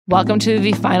Welcome to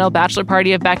the final bachelor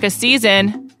party of Becca's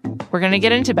season. We're going to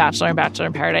get into Bachelor and Bachelor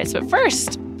in Paradise, but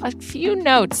first, a few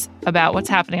notes about what's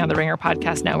happening on the Ringer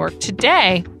Podcast Network.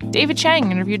 Today, David Chang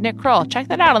interviewed Nick Kroll. Check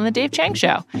that out on the Dave Chang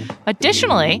Show.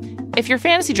 Additionally, if your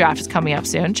fantasy draft is coming up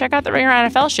soon, check out the Ringer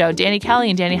NFL Show. Danny Kelly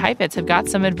and Danny Heifetz have got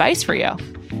some advice for you.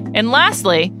 And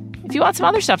lastly, if you want some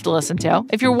other stuff to listen to,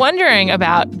 if you're wondering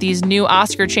about these new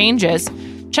Oscar changes,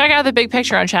 check out The Big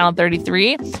Picture on Channel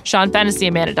 33. Sean Fennessy,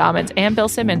 Amanda Dobbins, and Bill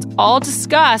Simmons all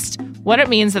discussed what it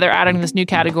means that they're adding this new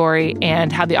category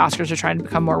and how the Oscars are trying to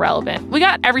become more relevant. We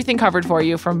got everything covered for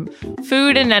you, from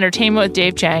food and entertainment with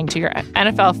Dave Chang to your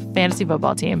NFL fantasy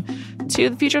football team to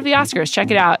the future of the Oscars.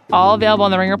 Check it out. All available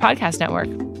on the Ringer Podcast Network.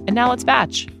 And now let's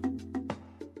batch.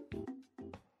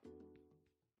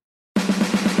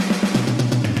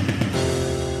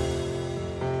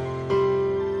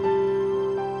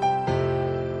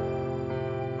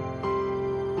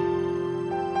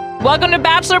 Welcome to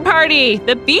Bachelor Party,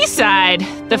 the B-side.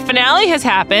 The finale has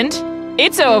happened.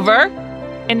 It's over.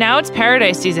 And now it's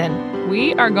Paradise season.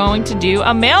 We are going to do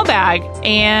a mailbag.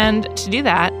 And to do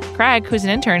that, Craig, who's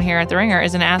an intern here at The Ringer,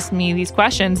 is going to ask me these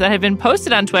questions that have been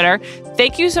posted on Twitter.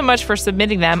 Thank you so much for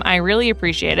submitting them. I really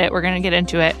appreciate it. We're going to get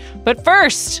into it. But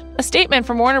first, a statement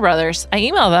from Warner Brothers. I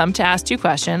emailed them to ask two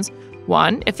questions.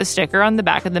 One, if the sticker on the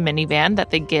back of the minivan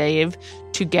that they gave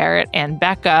to Garrett and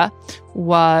Becca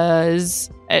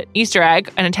was an Easter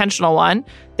egg, an intentional one.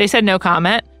 They said no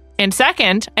comment. And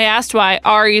second, I asked why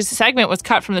Ari's segment was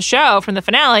cut from the show, from the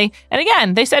finale. And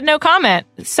again, they said no comment.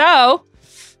 So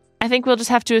I think we'll just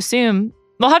have to assume,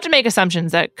 we'll have to make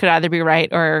assumptions that could either be right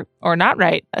or not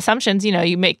right. Assumptions, you know,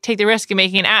 you take the risk of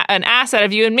making an ass out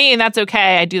of you and me, and that's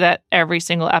okay. I do that every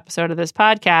single episode of this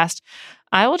podcast.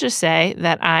 I will just say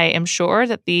that I am sure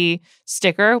that the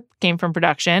sticker came from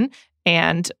production.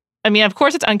 And I mean, of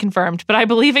course, it's unconfirmed, but I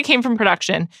believe it came from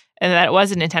production and that it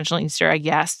was an intentional Easter egg.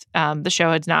 Yes, the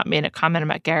show has not made a comment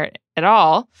about Garrett at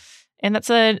all. And that's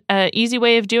an easy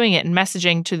way of doing it and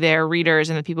messaging to their readers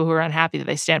and the people who are unhappy that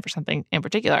they stand for something in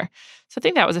particular. So I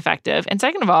think that was effective. And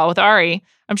second of all, with Ari,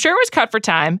 I'm sure it was cut for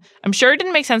time. I'm sure it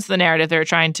didn't make sense to the narrative they were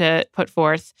trying to put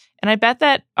forth. And I bet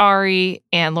that Ari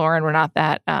and Lauren were not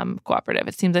that cooperative.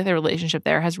 It seems like their relationship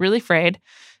there has really frayed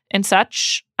and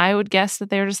such. I would guess that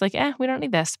they were just like, we don't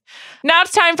need this. Now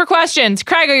it's time for questions.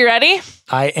 Craig, are you ready?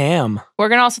 I am. We're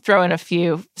going to also throw in a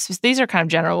few. These are kind of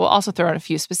general. We'll also throw in a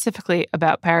few specifically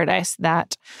about Paradise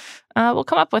that we'll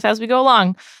come up with as we go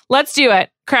along. Let's do it.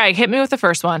 Craig, hit me with the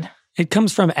first one. It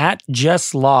comes from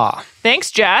 @JessLaw. Thanks,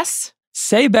 Jess.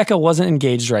 Say Becca wasn't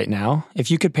engaged right now.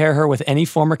 If you could pair her with any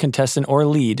former contestant or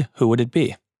lead, who would it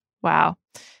be? Wow.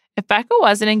 If Becca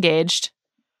wasn't engaged,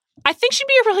 I think she'd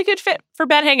be a really good fit for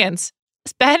Ben Higgins.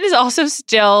 Ben is also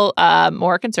still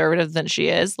more conservative than she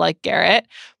is, like Garrett,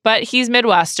 but he's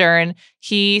Midwestern.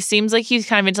 He seems like he's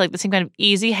kind of into like the same kind of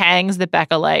easy hangs that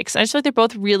Becca likes. I just feel like they're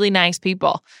both really nice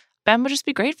people. Ben would just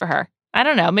be great for her. I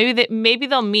don't know. Maybe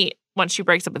they'll meet once she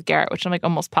breaks up with Garrett, which I'm like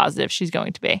almost positive she's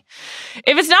going to be.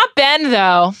 If it's not Ben,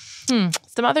 though,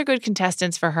 some other good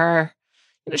contestants for her.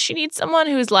 You know, she needs someone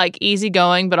who's like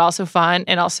easygoing, but also fun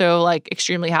and also like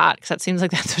extremely hot, because that seems like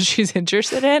that's what she's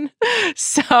interested in.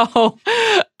 So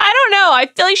I don't know. I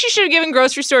feel like she should have given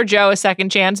Grocery Store Joe a second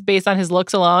chance based on his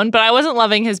looks alone, but I wasn't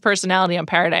loving his personality on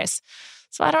Paradise.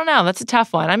 So I don't know. That's a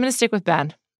tough one. I'm going to stick with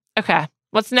Ben. Okay.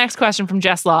 What's the next question from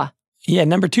Jess Law? Yeah,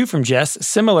 number 2 from Jess.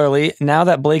 Similarly, now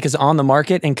that Blake is on the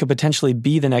market and could potentially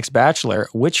be the next Bachelor,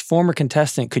 which former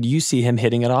contestant could you see him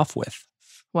hitting it off with?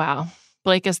 Wow.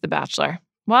 Blake is the Bachelor.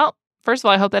 Well, first of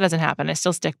all, I hope that doesn't happen. I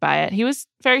still stick by it. He was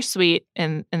very sweet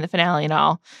in the finale and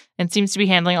all, and seems to be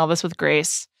handling all this with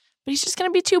grace. But he's just going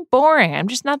to be too boring. I'm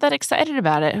just not that excited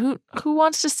about it. Who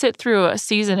wants to sit through a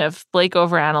season of Blake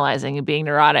overanalyzing and being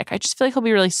neurotic? I just feel like he'll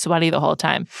be really sweaty the whole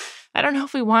time. I don't know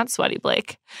if we want sweaty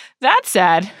Blake. That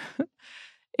said,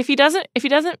 if he doesn't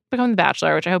become the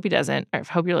Bachelor, which I hope he doesn't, or I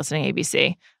hope you're listening,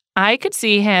 ABC, I could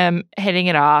see him hitting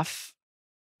it off.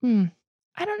 I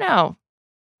don't know.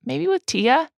 Maybe with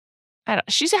Tia?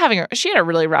 She had a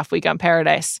really rough week on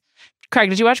Paradise.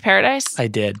 Craig, did you watch Paradise? I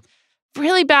did.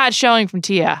 Really bad showing from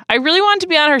Tia. I really wanted to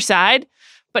be on her side,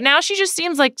 but now she just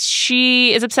seems like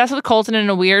she is obsessed with Colton in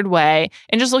a weird way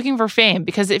and just looking for fame.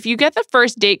 Because if you get the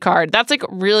first date card, that's like a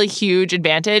really huge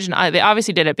advantage. And they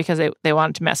obviously did it because they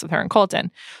wanted to mess with her and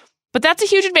Colton. But that's a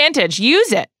huge advantage.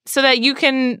 Use it so that you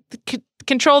can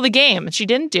control the game. And she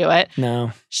didn't do it.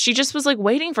 No. She just was like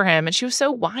waiting for him and she was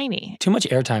so whiny. Too much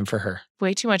airtime for her.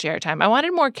 Way too much airtime. I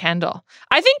wanted more Kendall.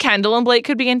 I think Kendall and Blake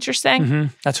could be interesting. Mm-hmm.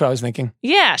 That's what I was thinking.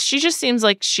 Yeah, she just seems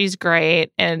like she's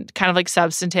great and kind of like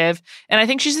substantive. And I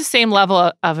think she's the same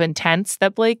level of intense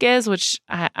that Blake is, which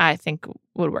I think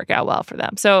would work out well for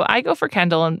them. So I go for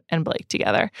Kendall and Blake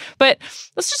together. But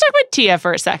let's just talk about Tia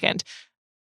for a second.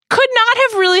 Could not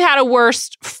have really had a worse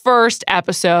first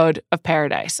episode of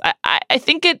Paradise. I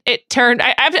think it turned...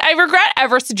 I regret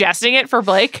ever suggesting it for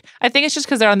Blake. I think it's just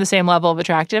because they're on the same level of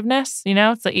attractiveness. You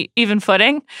know, it's like even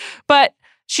footing. But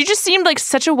she just seemed like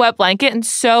such a wet blanket and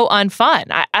so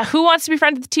unfun. Who wants to be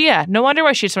friends with Tia? No wonder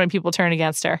why she had so many people turn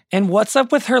against her. And what's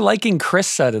up with her liking Chris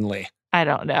suddenly? I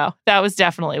don't know. That was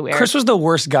definitely weird. Chris was the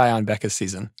worst guy on Becca's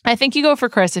season. I think you go for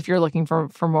Chris if you're looking for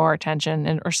more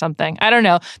attention or something. I don't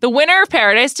know. The winner of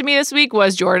Paradise to me this week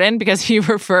was Jordan because he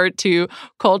referred to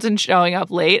Colton showing up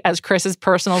late as Chris's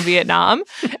personal Vietnam.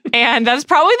 And that's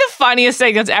probably the funniest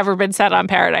thing that's ever been said on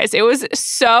Paradise. It was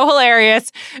so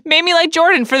hilarious. Made me like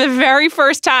Jordan for the very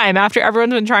first time after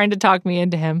everyone's been trying to talk me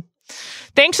into him.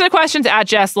 Thanks for the questions at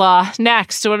Jess Law.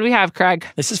 Next, what do we have, Craig?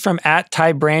 This is from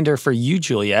 @TyBrander for you,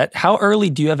 Juliet. How early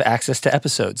do you have access to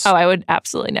episodes? Oh, I would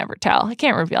absolutely never tell. I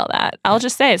can't reveal that. I'll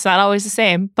just say it's not always the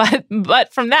same.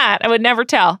 But from that, I would never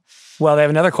tell. Well, they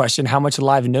have another question. How much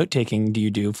live note-taking do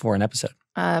you do for an episode?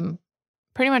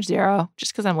 Pretty much zero,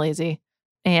 just because I'm lazy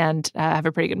and have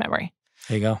a pretty good memory.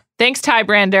 There you go. Thanks,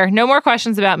 TyBrander. No more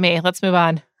questions about me. Let's move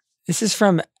on. This is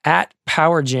from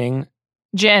 @PowerJing.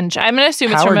 Ginge. I'm going to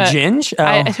assume it's Power from a... Ginge?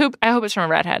 Oh. I hope it's from a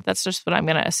redhead. That's just what I'm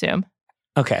going to assume.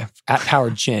 Okay.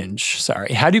 @PowerGinge.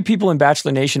 Sorry. How do people in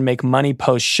Bachelor Nation make money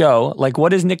post-show? Like,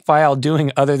 what is Nick Viall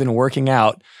doing other than working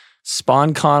out?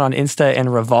 SpawnCon on Insta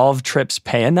and Revolve trips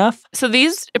pay enough? So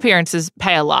these appearances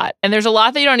pay a lot. And there's a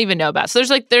lot that you don't even know about. So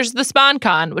there's the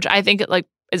SpawnCon, which I think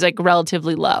is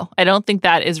relatively low. I don't think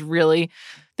that is really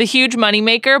the huge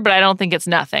moneymaker, but I don't think it's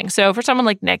nothing. So for someone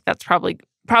like Nick, that's probably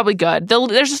good.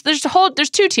 There's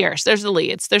two tiers. There's the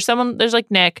leads. There's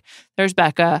like Nick. There's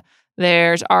Becca.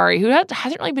 There's Ari, who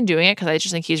hasn't really been doing it because I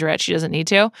just think he's rich. He doesn't need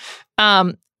to.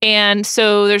 And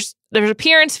so there's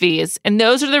appearance fees, and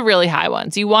those are the really high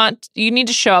ones. You need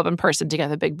to show up in person to get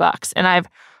the big bucks. And I've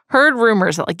heard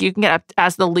rumors that like you can get up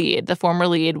as the lead, the former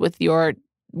lead with your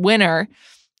winner.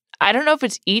 I don't know if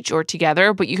it's each or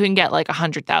together, but you can get like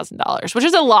 $100,000, which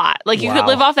is a lot. Like you could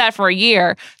live off that for a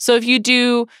year. So if you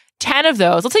do 10 of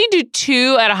those, let's say you do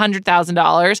 2 at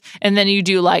 $100,000, and then you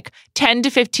do like 10 to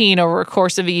 15 over a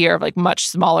course of a year of like much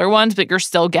smaller ones, but you're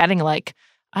still getting like,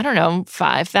 I don't know,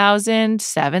 5,000,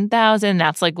 7,000.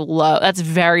 That's like low. That's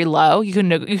very low. You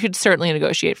could certainly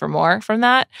negotiate for more from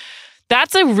that.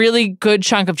 That's a really good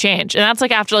chunk of change. And that's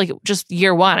like after like just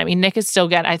year one. I mean, Nick is still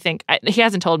getting, he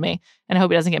hasn't told me, and I hope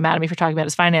he doesn't get mad at me for talking about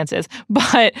his finances,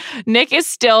 but Nick is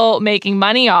still making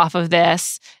money off of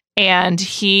this. And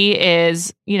he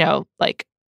is, like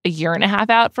a year and a half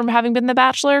out from having been The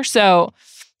Bachelor. So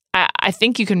I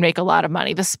think you can make a lot of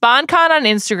money. The SpawnCon on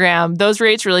Instagram, those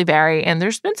rates really vary. And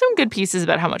there's been some good pieces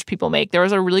about how much people make. There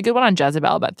was a really good one on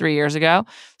Jezebel about 3 years ago.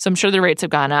 So I'm sure the rates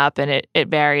have gone up and it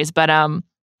varies. But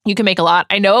you can make a lot.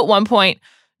 I know at one point,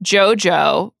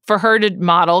 JoJo, for her to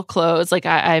model clothes, like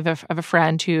I have a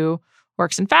friend who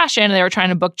works in fashion, and they were trying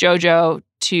to book JoJo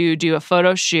to do a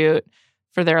photo shoot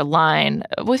for their line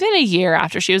within a year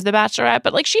after she was The Bachelorette.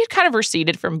 But like she had kind of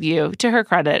receded from view, to her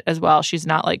credit as well. She's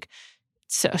not like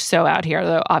so out here,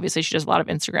 though obviously she does a lot of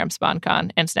Instagram,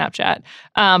 SpawnCon, and Snapchat.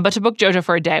 But to book JoJo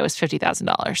for a day was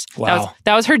 $50,000. Wow.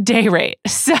 That was her day rate.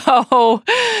 So,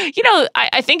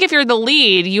 I think if you're the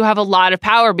lead, you have a lot of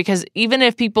power, because even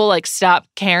if people like stop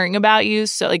caring about you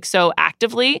so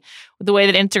actively, the way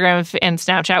that Instagram and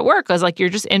Snapchat work is like you're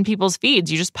just in people's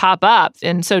feeds. You just pop up.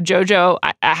 And so JoJo,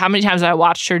 how many times have I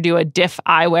watched her do a Diff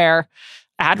eyewear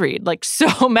ad read? Like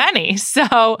so many.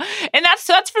 So, and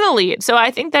that's for the lead. So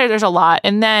I think there's a lot.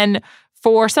 And then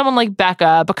for someone like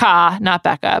Becca, not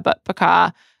Becca, but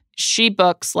Becca, she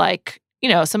books like,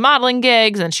 some modeling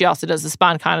gigs, and she also does the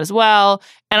SpawnCon as well.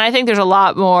 And I think there's a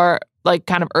lot more like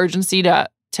kind of urgency to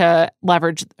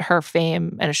leverage her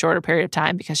fame in a shorter period of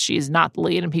time, because she's not the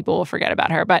lead and people will forget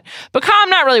about her. But Becca, I'm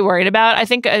not really worried about. I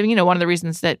think, one of the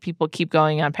reasons that people keep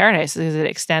going on Paradise is it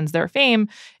extends their fame,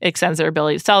 it extends their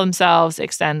ability to sell themselves, it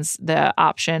extends the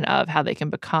option of how they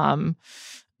can become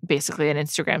basically an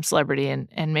Instagram celebrity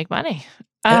and make money.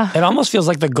 It almost feels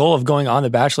like the goal of going on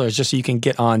The Bachelor is just so you can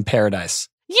get on Paradise.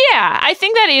 Yeah, I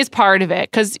think that is part of it,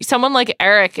 because someone like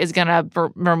Eric is going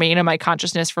to remain in my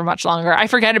consciousness for much longer. I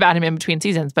forget about him in between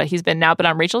seasons, but he's been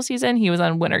on Rachel's season. He was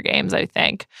on Winter Games, I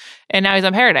think. And now he's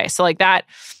on Paradise. So like that,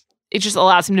 it just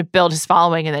allows him to build his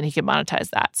following and then he can monetize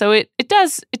that. So it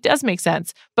does make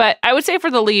sense. But I would say for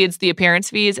the leads, the appearance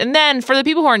fees, and then for the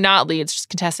people who are not leads, just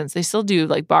contestants, they still do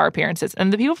like bar appearances.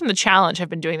 And the people from the challenge have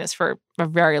been doing this for a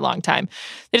very long time.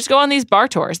 They just go on these bar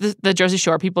tours. The Jersey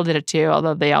Shore people did it too,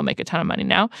 although they all make a ton of money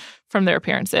now from their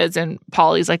appearances. And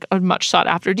Paulie's like a much sought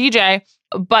after DJ.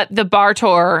 But the bar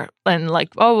tour and like,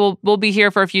 oh, we'll be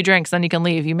here for a few drinks, then you can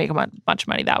leave. You make a bunch of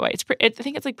money that way. I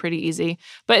think it's like pretty easy.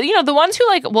 But you know, the ones who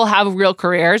like will have real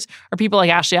careers are people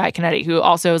like Ashley Iaconetti, who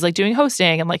also is like doing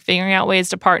hosting and like figuring out ways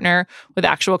to partner with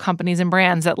actual companies and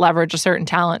brands that leverage a certain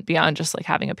talent beyond just like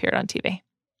having appeared on TV.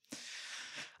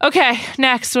 Okay,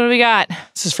 next, what do we got?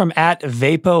 This is from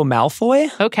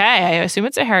 @VapoMalfoy. Okay, I assume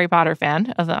it's a Harry Potter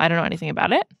fan, although I don't know anything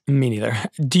about it. Me neither.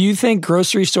 Do you think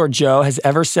Grocery Store Joe has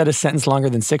ever said a sentence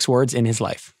longer than 6 words in his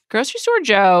life? Grocery Store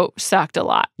Joe sucked a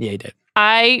lot. Yeah, he did.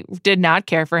 I did not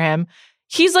care for him.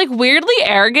 He's like weirdly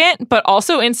arrogant, but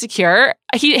also insecure.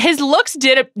 His looks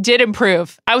did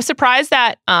improve. I was surprised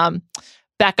that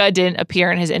Becca didn't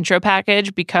appear in his intro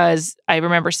package because I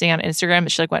remember seeing on Instagram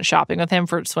that she like went shopping with him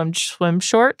for swim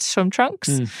trunks.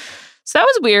 So that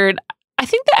was weird. I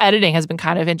think the editing has been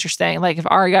kind of interesting. Like if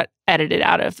Ari got edited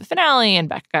out of the finale and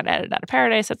Becca got edited out of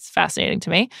Paradise, that's fascinating to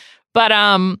me. But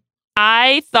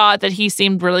I thought that he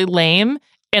seemed really lame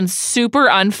and super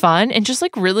unfun and just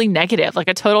like really negative, like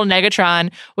a total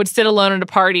Negatron, would sit alone at a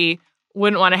party,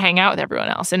 wouldn't want to hang out with everyone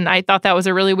else. And I thought that was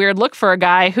a really weird look for a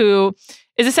guy who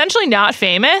is essentially not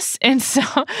famous and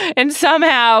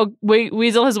somehow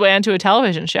weasel his way onto a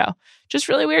television show. Just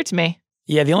really weird to me.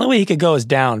 Yeah, the only way he could go is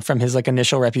down from his like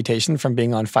initial reputation from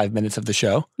being on 5 minutes of the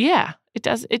show. Yeah, it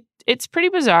does. It's pretty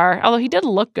bizarre, although he did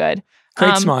look good.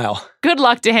 Great smile. Good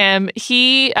luck to him.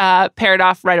 He paired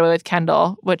off right away with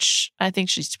Kendall, which I think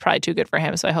she's probably too good for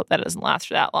him, so I hope that doesn't last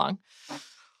for that long.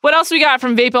 What else we got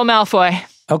from Vapo Malfoy?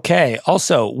 Okay.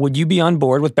 Also, would you be on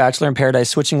board with Bachelor in Paradise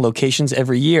switching locations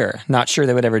every year? Not sure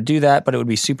they would ever do that, but it would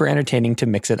be super entertaining to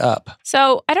mix it up.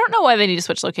 So I don't know why they need to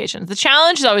switch locations. The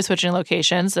challenge is always switching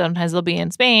locations. Sometimes they'll be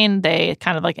in Spain. They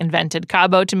kind of like invented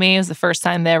Cabo to me. It was the first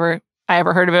time I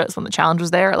ever heard of it. It was when the challenge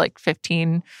was there like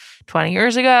 15, 20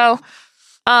 years ago.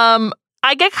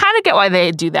 I kind of get why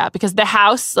they do that because the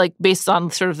house, like based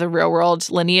on sort of the real world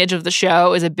lineage of the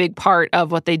show, is a big part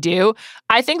of what they do.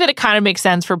 I think that it kind of makes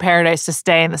sense for Paradise to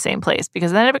stay in the same place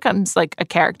because then it becomes like a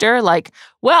character, like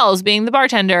Wells being the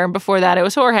bartender, and before that it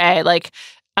was Jorge. Like,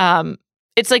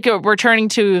 it's like a returning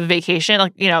to vacation.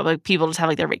 Like, you know, like people just have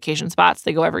like their vacation spots.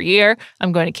 They go every year.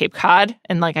 I'm going to Cape Cod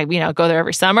and like I go there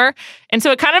every summer, and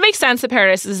so it kind of makes sense that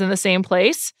Paradise is in the same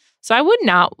place. So I would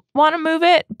not want to move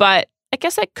it, but I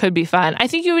guess that could be fun. I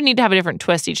think you would need to have a different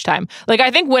twist each time. Like,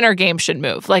 I think Winter Games should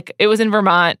move. Like, it was in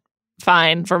Vermont.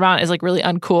 Fine. Vermont is, like, really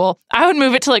uncool. I would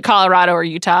move it to, like, Colorado or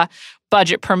Utah,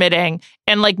 budget permitting.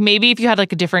 And, like, maybe if you had,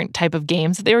 like, a different type of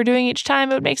games that they were doing each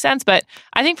time, it would make sense. But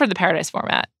I think for the Paradise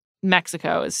format,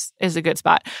 Mexico is a good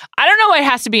spot. I don't know why it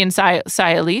has to be in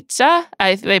Sayulita.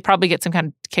 They probably get some kind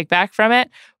of kickback from it.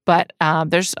 But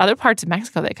there's other parts of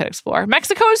Mexico they could explore.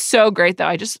 Mexico is so great, though.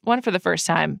 I just went for the first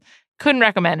time. Couldn't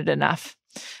recommend it enough.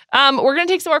 We're going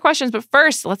to take some more questions, but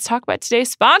first, let's talk about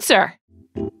today's sponsor.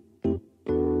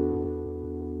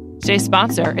 Today's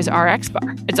sponsor is RX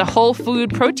Bar. It's a whole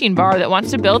food protein bar that wants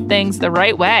to build things the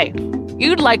right way.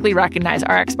 You'd likely recognize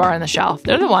RX Bar on the shelf.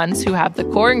 They're the ones who have the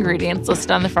core ingredients listed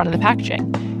on the front of the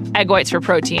packaging. Egg whites for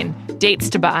protein, dates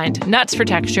to bind, nuts for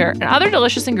texture, and other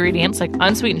delicious ingredients like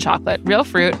unsweetened chocolate, real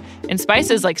fruit, and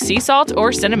spices like sea salt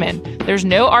or cinnamon. There's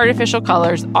no artificial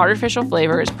colors, artificial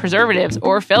flavors, preservatives,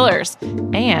 or fillers.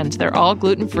 And they're all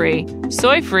gluten-free,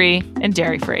 soy-free, and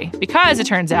dairy-free. Because it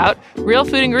turns out, real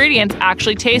food ingredients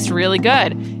actually taste really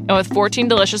good. And with 14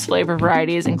 delicious flavor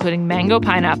varieties, including mango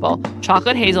pineapple,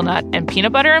 chocolate hazelnut, and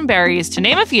peanut butter and berries, to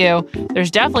name a few, there's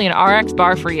definitely an RX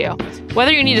bar for you.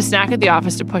 Whether you need a snack at the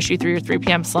office to push you through your 3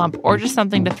 p.m. slump or just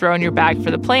something to throw in your bag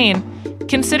for the plane,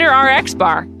 consider RX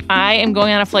Bar. I am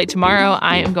going on a flight tomorrow.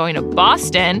 I am going to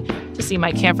Boston to see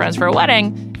my camp friends for a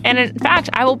wedding. And in fact,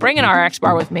 I will bring an RX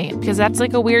Bar with me because that's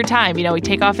like a weird time. You know, we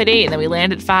take off at 8 and then we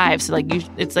land at 5. So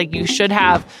it's like you should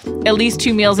have at least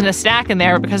 2 meals and a snack in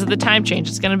there because of the time change.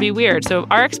 It's going to be weird. So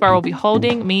RX Bar will be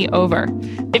holding me over.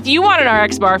 If you want an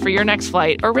RX Bar for your next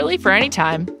flight or really for any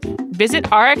time, visit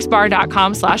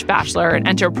rxbar.com/bachelor and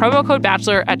enter promo code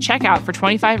bachelor at checkout for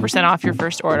 25% off your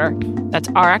first order. That's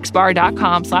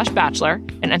rxbar.com/bachelor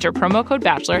and enter promo code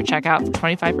bachelor at checkout for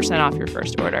 25% off your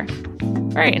first order.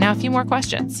 All right, now a few more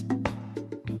questions.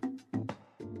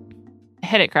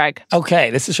 Hit it, Craig. Okay,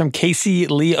 this is from Casey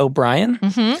Lee O'Brien.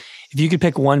 Mm-hmm. If you could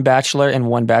pick one bachelor and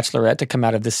one bachelorette to come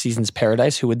out of this season's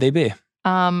Paradise, who would they be?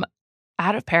 Out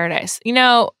of Paradise. You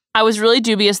know, I was really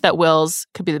dubious that Wills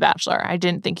could be the Bachelor. I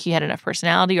didn't think he had enough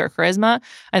personality or charisma.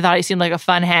 I thought he seemed like a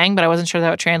fun hang, but I wasn't sure that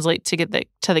would translate to get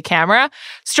to the camera.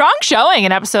 Strong showing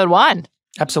in episode 1.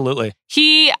 Absolutely.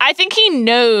 I think he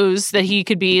knows that he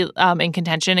could be in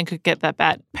contention and could get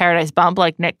that Paradise bump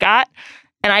like Nick got.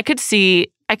 And I could see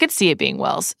it being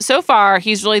Wills. So far,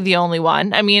 he's really the only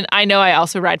one. I mean, I know I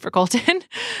also ride for Colton.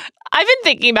 I've been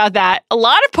thinking about that. A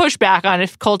lot of pushback on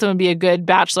if Colton would be a good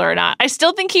Bachelor or not. I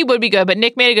still think he would be good, but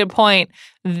Nick made a good point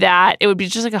that it would be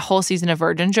just like a whole season of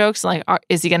virgin jokes. Like,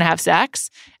 is he going to have sex?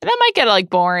 And that might get like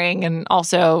boring and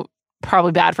also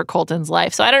probably bad for Colton's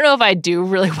life. So I don't know if I do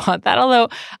really want that, although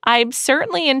I'm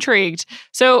certainly intrigued.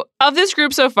 So of this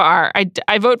group so far,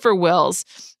 I vote for Wills.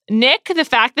 Nick, the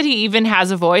fact that he even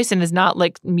has a voice and is not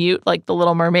like mute like the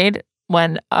Little Mermaid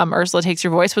when Ursula takes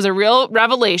your voice was a real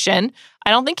revelation. I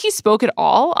don't think he spoke at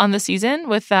all on the season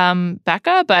with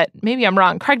Becca, but maybe I'm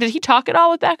wrong. Craig, did he talk at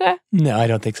all with Becca? No, I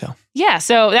don't think so. Yeah,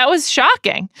 so that was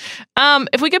shocking.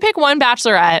 If we could pick one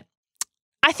Bachelorette,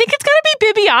 I think it's going to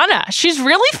be Bibiana. She's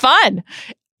really fun.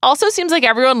 Also seems like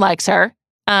everyone likes her.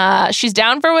 She's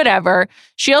down for whatever.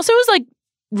 She also is like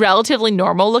relatively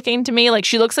normal looking to me. Like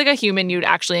she looks like a human you'd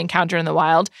actually encounter in the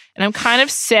wild. And I'm kind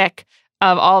of sick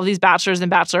of all of these bachelors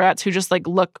and bachelorettes who just like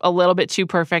look a little bit too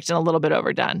perfect and a little bit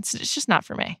overdone. It's just not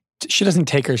for me. She doesn't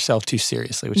take herself too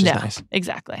seriously, which is nice.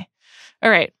 Exactly.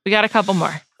 All right. We got a couple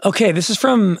more. Okay. This is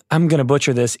from, I'm going to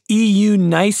butcher this, EU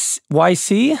Nice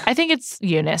YC? I think it's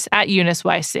Eunice, at Eunice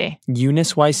YC.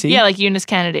 Eunice YC? Yeah, like Eunice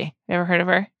Kennedy. You ever heard of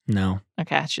her? No.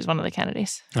 Okay. She's one of the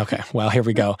Kennedys. Okay. Well, here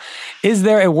we go. Is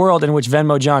there a world in which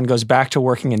Venmo John goes back to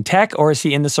working in tech, or is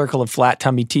he in the circle of flat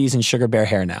tummy tees and sugar bear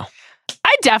hair now?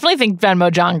 I definitely think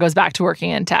Venmo John goes back to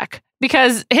working in tech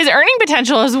because his earning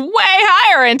potential is way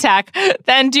higher in tech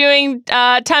than doing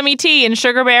tummy tea and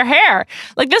sugar bear hair.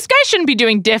 Like this guy shouldn't be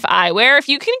doing diff eyewear. If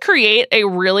you can create a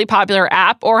really popular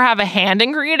app or have a hand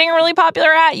in creating a really popular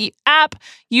app,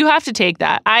 you have to take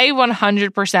that. I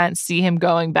 100% see him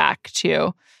going back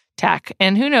to tech,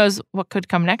 and who knows what could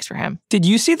come next for him. Did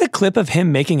you see the clip of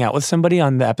him making out with somebody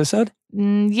on the episode?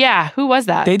 Yeah, who was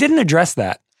that? They didn't address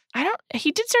that.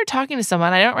 He did start talking to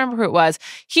someone. I don't remember who it was.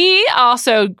 He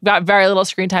also got very little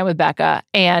screen time with Becca.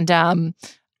 And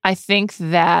I think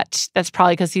that's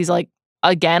probably because he's like,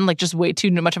 again, like just way too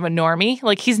much of a normie.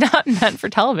 Like he's not meant for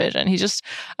television. He's just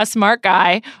a smart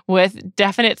guy with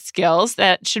definite skills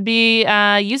that should be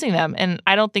using them. And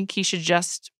I don't think he should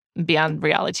just be on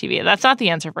reality TV. That's not the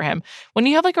answer for him. When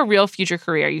you have like a real future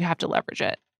career, you have to leverage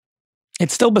it.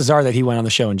 It's still bizarre that he went on the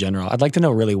show in general. I'd like to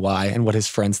know really why and what his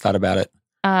friends thought about it.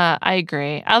 I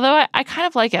agree. Although I kind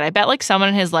of like it. I bet like someone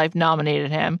in his life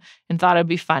nominated him and thought it'd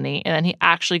be funny. And then he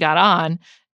actually got on.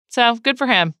 So good for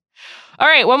him. All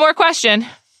right. One more question.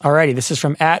 All righty. This is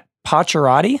from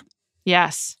 @Pacharati.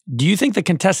 Yes. Do you think the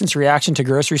contestants' reaction to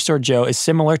Grocery Store Joe is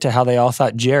similar to how they all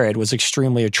thought Jared was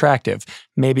extremely attractive?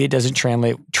 Maybe it doesn't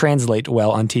translate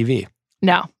well on TV.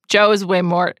 No. Joe is way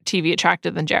more TV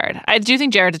attractive than Jared. I do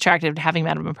think Jared's attractive, having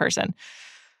met him in person.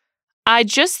 I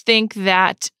just think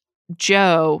that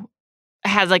Joe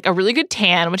has like a really good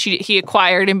tan, which he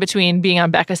acquired in between being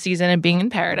on Becca's season and being in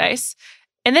Paradise.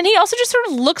 And then he also just sort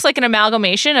of looks like an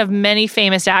amalgamation of many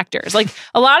famous actors. Like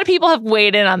a lot of people have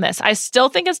weighed in on this. I still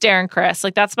think it's Darren Criss.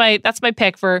 Like that's my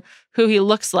pick for who he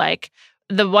looks like,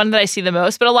 the one that I see the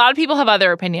most. But a lot of people have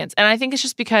other opinions. And I think it's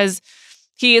just because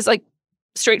he is like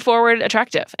straightforward,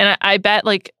 attractive. And I bet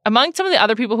like among some of the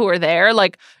other people who are there,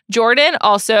 like Jordan,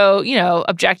 also, you know,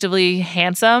 objectively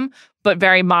handsome, but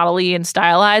very modelly and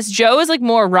stylized. Joe is like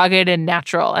more rugged and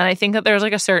natural. And I think that there's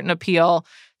like a certain appeal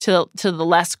to the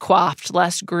less coiffed,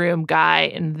 less groomed guy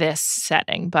in this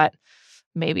setting. But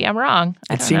maybe I'm wrong.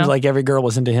 It seems like every girl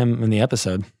was into him in the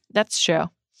episode. That's true.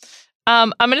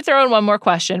 I'm going to throw in one more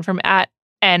question from Erin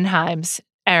Himes.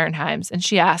 And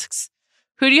she asks,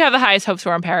 who do you have the highest hopes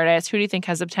for in Paradise? Who do you think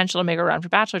has the potential to make a run for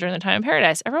Bachelor during the time in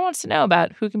Paradise? Everyone wants to know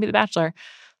about who can be the Bachelor.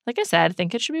 Like I said, I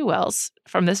think it should be Wills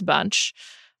from this bunch.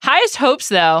 Highest hopes,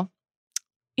 though,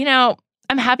 you know,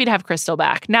 I'm happy to have Crystal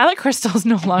back. Now that Crystal's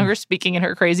no longer speaking in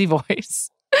her crazy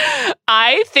voice,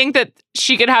 I think that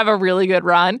she could have a really good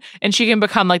run and she can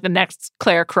become like the next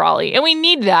Claire Crawley. And we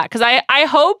need that because I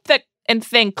hope that and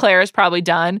think Claire is probably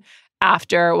done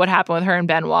after what happened with her and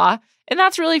Benoit. And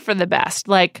that's really for the best.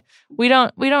 Like, we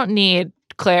don't need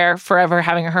Claire forever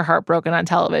having her heart broken on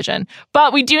television.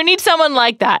 But we do need someone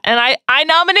like that. And I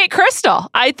nominate Crystal.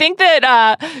 I think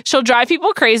that she'll drive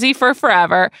people crazy for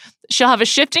forever. She'll have a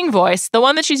shifting voice. The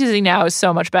one that she's using now is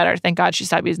so much better. Thank God she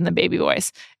stopped using the baby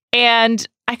voice. And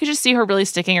I could just see her really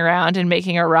sticking around and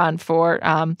making a run for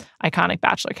iconic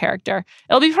Bachelor character.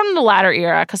 It'll be from the latter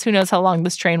era because who knows how long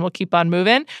this train will keep on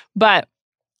moving. But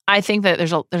I think that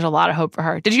there's a lot of hope for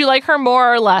her. Did you like her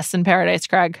more or less in Paradise,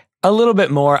 Craig? A little bit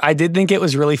more. I did think it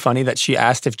was really funny that she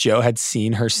asked if Joe had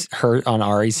seen her on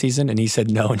Ari's season, and he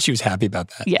said no, and she was happy about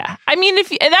that. Yeah. I mean,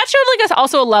 that showed like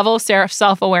also a level of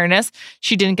self-awareness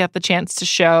she didn't get the chance to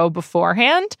show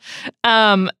beforehand.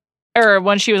 Or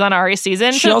when she was on Ari's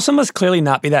season. She also must clearly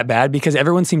not be that bad because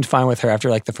everyone seemed fine with her after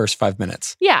like the first 5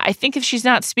 minutes. Yeah, I think if she's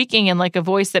not speaking in like a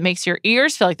voice that makes your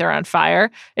ears feel like they're on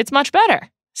fire, it's much better.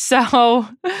 So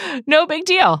no big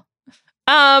deal.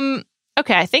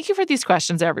 Okay, thank you for these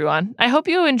questions, everyone. I hope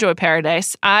you enjoy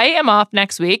Paradise. I am off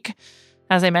next week,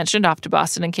 as I mentioned, off to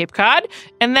Boston and Cape Cod,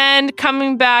 and then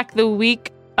coming back the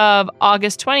week of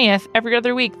August 20th, every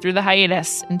other week through the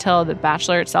hiatus until The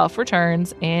Bachelor itself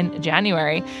returns in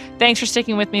January. Thanks for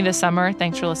sticking with me this summer.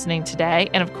 Thanks for listening today.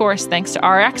 And of course, thanks to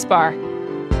RX Bar.